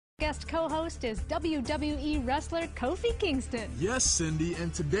Guest co-host is WWE wrestler Kofi Kingston. Yes, Cindy,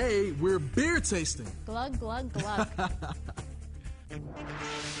 and today we're beer tasting. Glug, glug, glug.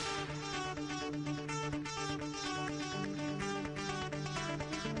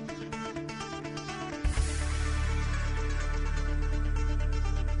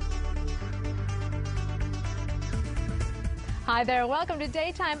 Hi there, welcome to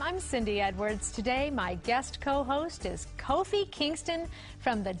Daytime. I'm Cindy Edwards. Today, my guest co-host is Kofi Kingston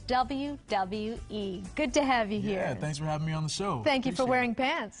from the WWE. Good to have you here. Yeah, thanks for having me on the show. Thank you for wearing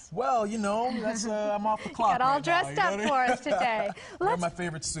pants. Well, you know, that's I'm off the clock. You got all right dressed now, up for us today. Wearing my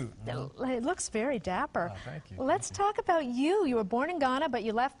favorite suit. It looks very dapper. Oh, thank you. Let's talk about you. You were born in Ghana, but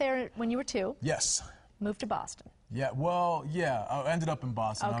you left there when you were 2. Yes. Moved to Boston. Yeah, well, yeah, I ended up in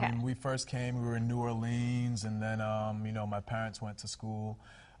Boston. Okay. I mean, we first came, we were in New Orleans, and then, you know, my parents went to school.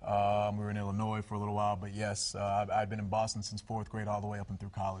 We were in Illinois for a little while, but yes, I've been in Boston since 4th grade all the way up and through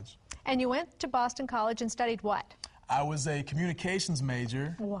college. And you went to Boston College and studied what? I was a communications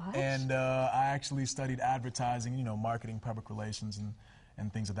major. What? And I actually studied advertising, you know, marketing, public relations,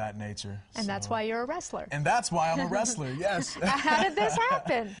 and things of that nature. And that's why you're a wrestler. And that's why I'm a wrestler, yes. How did this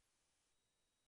happen?